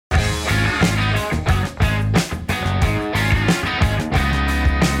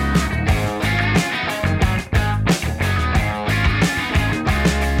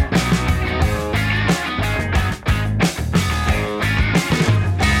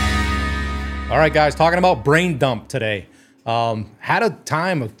All right, guys, talking about brain dump today. Had a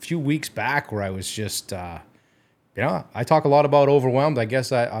time a few weeks back where I was just, I talk a lot about overwhelmed. I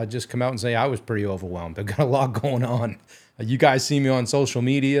guess I just come out and say I was pretty overwhelmed. I've got a lot going on. You guys see me on social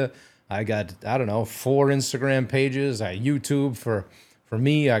media. I got, 4 Instagram pages. I YouTube for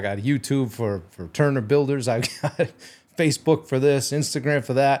me. I got YouTube for Turner Builders. I got Facebook for this, Instagram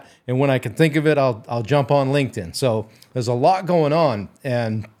for that. And when I can think of it, I'll jump on LinkedIn. So there's a lot going on,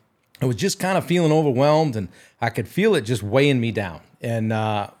 and I was just kind of feeling overwhelmed, and I could feel it just weighing me down. And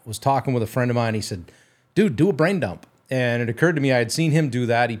was talking with a friend of mine. He said, dude, do a brain dump. And it occurred to me I had seen him do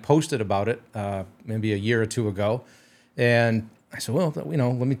that. He posted about it maybe a year or two ago. And I said, well, let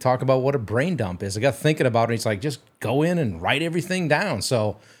me talk about what a brain dump is. I got thinking about it. He's like, just go in and write everything down.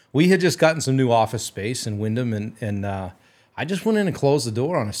 So we had just gotten some new office space in Wyndham, and I just went in and closed the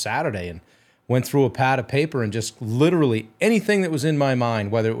door on a Saturday and went through a pad of paper and just literally anything that was in my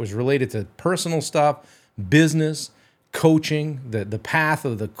mind, whether it was related to personal stuff, business, coaching, the path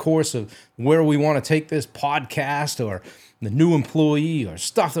of the course of where we want to take this podcast, or the new employee, or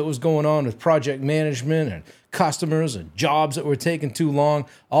stuff that was going on with project management and customers and jobs that were taking too long,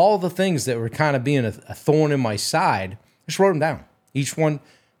 all the things that were kind of being a thorn in my side, just wrote them down. Each one,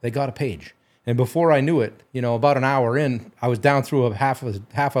 they got a page. And before I knew it, about an hour in, I was down through a half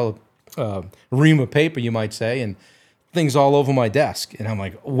a ream of paper, you might say, and things all over my desk. And I'm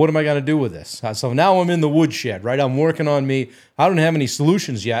like, what am I going to do with this? So now I'm in the woodshed, right? I'm working on me. I don't have any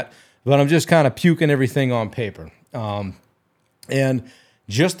solutions yet, but I'm just kind of puking everything on paper. And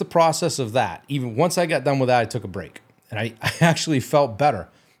just the process of that, even once I got done with that, I took a break. And I actually felt better,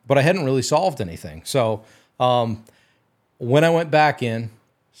 but I hadn't really solved anything. So when I went back in,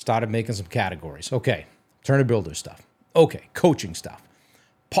 started making some categories. Okay, Turner Builder stuff. Okay, coaching stuff.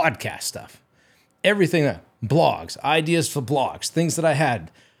 Podcast stuff, everything that blogs, ideas for blogs, things that I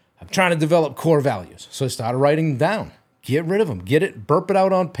had. I'm trying to develop core values. So I started writing them down, get rid of them, burp it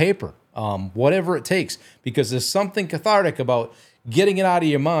out on paper, whatever it takes, because there's something cathartic about getting it out of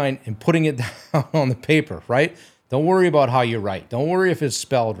your mind and putting it down on the paper, right? Don't worry about how you write. Don't worry if it's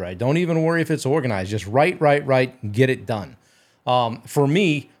spelled right. Don't even worry if it's organized. Just write, and get it done. For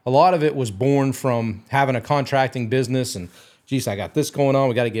me, a lot of it was born from having a contracting business and, geez, I got this going on.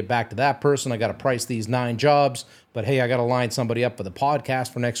 We got to get back to that person. I got to price these 9 jobs. But hey, I got to line somebody up for the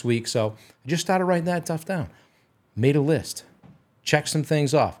podcast for next week. So I just started writing that stuff down. Made a list. Checked some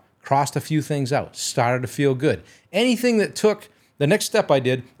things off. Crossed a few things out. Started to feel good. Anything that took, the next step I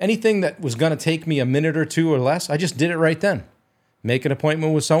did, anything that was going to take me a minute or two or less, I just did it right then. Make an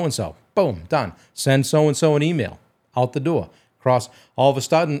appointment with so-and-so. Boom, done. Send so-and-so an email. Out the door. All of a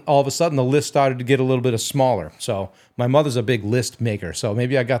sudden, the list started to get a little bit smaller. So my mother's a big list maker, so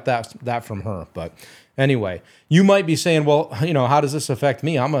maybe I got that from her. But anyway, you might be saying, well, how does this affect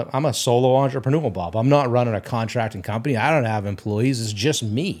me? I'm a solo entrepreneur, Bob. I'm not running a contracting company. I don't have employees. It's just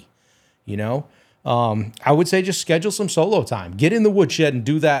me. I would say just schedule some solo time. Get in the woodshed and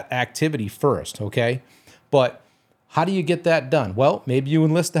do that activity first, okay? But how do you get that done? Well, maybe you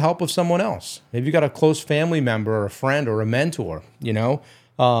enlist the help of someone else. Maybe you got a close family member or a friend or a mentor,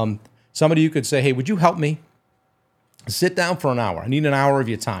 somebody you could say, hey, would you help me? Sit down for an hour. I need an hour of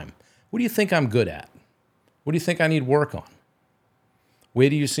your time. What do you think I'm good at? What do you think I need work on? Where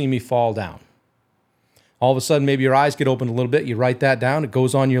do you see me fall down? All of a sudden, maybe your eyes get opened a little bit. You write that down. It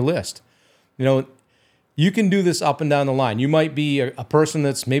goes on your list. You can do this up and down the line. You might be a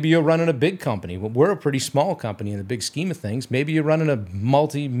person maybe you're running a big company. Well, we're a pretty small company in the big scheme of things. Maybe you're running a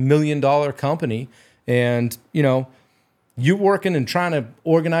multi-million-dollar company, and, you're working and trying to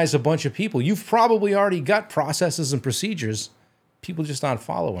organize a bunch of people. You've probably already got processes and procedures. People just aren't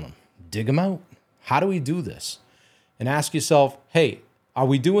following them. Dig them out. How do we do this? And ask yourself, hey, are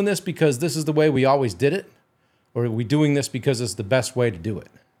we doing this because this is the way we always did it? Or are we doing this because it's the best way to do it?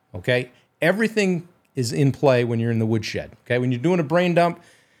 Okay? Everything is in play when you're in the woodshed. Okay, when you're doing a brain dump,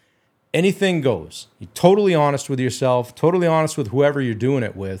 anything goes. You're totally honest with yourself, totally honest with whoever you're doing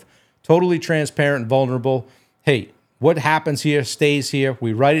it with, totally transparent and vulnerable. Hey, what happens here stays here.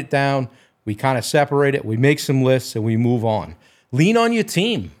 We write it down, we kind of separate it, we make some lists, and we move on. Lean on your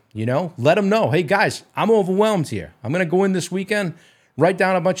team, let them know, hey guys, I'm overwhelmed here. I'm going to go in this weekend, write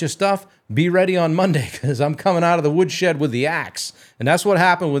down a bunch of stuff, be ready on Monday because I'm coming out of the woodshed with the axe. And that's what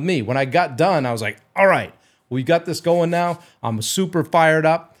happened with me. When I got done, I was like, all right, we got this going now. I'm super fired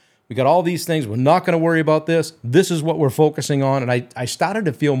up. We got all these things. We're not going to worry about this. This is what we're focusing on. And I started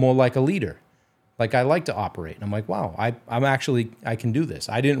to feel more like a leader, like I like to operate. And I'm like, wow, I can do this.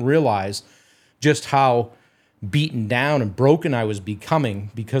 I didn't realize just how beaten down and broken I was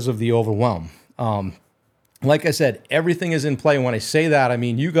becoming because of the overwhelm. Like I said, everything is in play. When I say that, I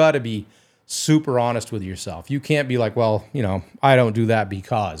mean, you got to be super honest with yourself. You can't be like, well, I don't do that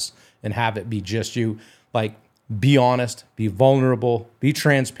because, and have it be just you. Like, be honest, be vulnerable, be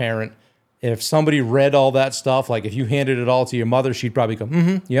transparent. If somebody read all that stuff, like if you handed it all to your mother, she'd probably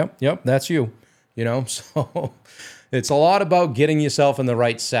go, yep, that's you. So it's a lot about getting yourself in the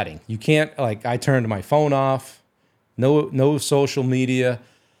right setting. You can't, like, I turned my phone off, no social media,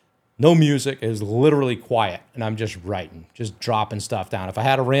 no music. It was literally quiet, and I'm just writing, just dropping stuff down. If I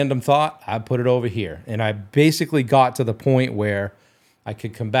had a random thought, I'd put it over here. And I basically got to the point where I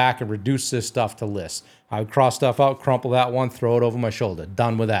could come back and reduce this stuff to lists. I would cross stuff out, crumple that one, throw it over my shoulder.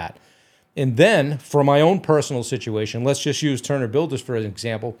 Done with that. And then for my own personal situation, let's just use Turner Builders for an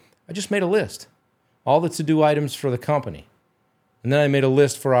example. I just made a list. All the to-do items for the company. And then I made a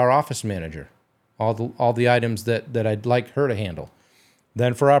list for our office manager. All the items that I'd like her to handle.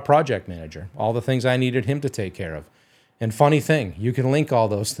 Then for our project manager, all the things I needed him to take care of. And funny thing, you can link all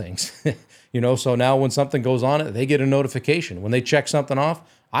those things. So now when something goes on, they get a notification. When they check something off,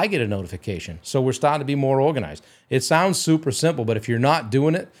 I get a notification. So we're starting to be more organized. It sounds super simple, but if you're not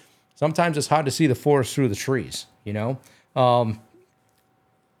doing it, sometimes it's hard to see the forest through the trees,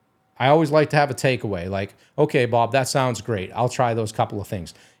 I always like to have a takeaway. Like, okay, Bob, that sounds great. I'll try those couple of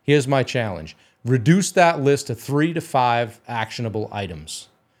things. Here's my challenge. Reduce that list to 3 to 5 actionable items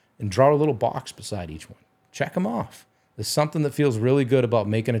and draw a little box beside each one. Check them off. There's something that feels really good about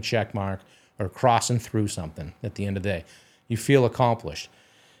making a check mark or crossing through something at the end of the day. You feel accomplished.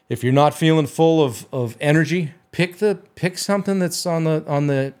 If you're not feeling full of energy, pick something that's on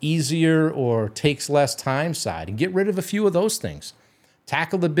the easier or takes less time side and get rid of a few of those things.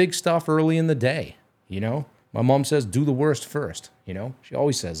 Tackle the big stuff early in the day. My mom says, do the worst first. She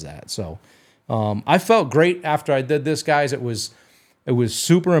always says that. So I felt great after I did this, guys. It was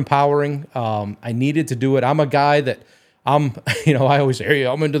super empowering. I needed to do it. I'm a guy that I always say, hey,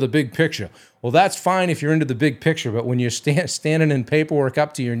 I'm into the big picture. Well, that's fine if you're into the big picture, but when you're standing in paperwork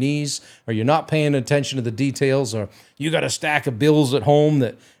up to your knees, or you're not paying attention to the details, or you got a stack of bills at home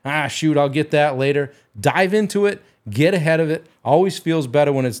that, I'll get that later. Dive into it, get ahead of it. Always feels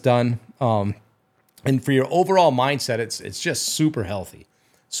better when it's done. And for your overall mindset, it's just super healthy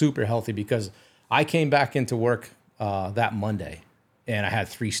because I came back into work that Monday and I had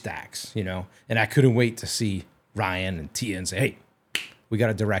 3 stacks, and I couldn't wait to see Ryan and Tia and say, hey, we got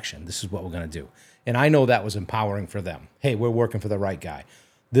a direction. This is what we're going to do. And I know that was empowering for them. Hey, we're working for the right guy.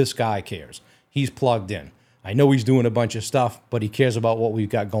 This guy cares. He's plugged in. I know he's doing a bunch of stuff, but he cares about what we've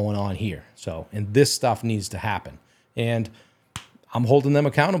got going on here. And this stuff needs to happen. And I'm holding them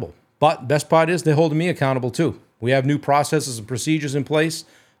accountable. But best part is they're holding me accountable too. We have new processes and procedures in place.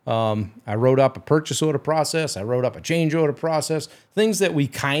 I wrote up a purchase order process. I wrote up a change order process, things that we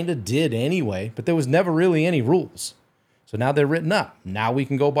kind of did anyway, but there was never really any rules. So now they're written up. Now we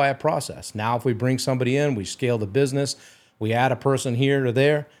can go by a process. Now if we bring somebody in, we scale the business, we add a person here or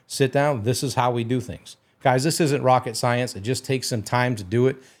there, sit down, this is how we do things. Guys, this isn't rocket science. It just takes some time to do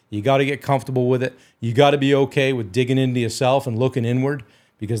it. You got to get comfortable with it. You got to be okay with digging into yourself and looking inward,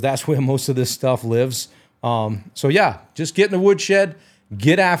 because that's where most of this stuff lives. Just get in the woodshed.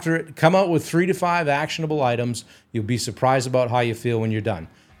 Get after it. Come out with 3 to 5 actionable items. You'll be surprised about how you feel when you're done.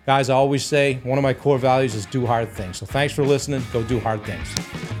 Guys, I always say one of my core values is do hard things. So thanks for listening. Go do hard things.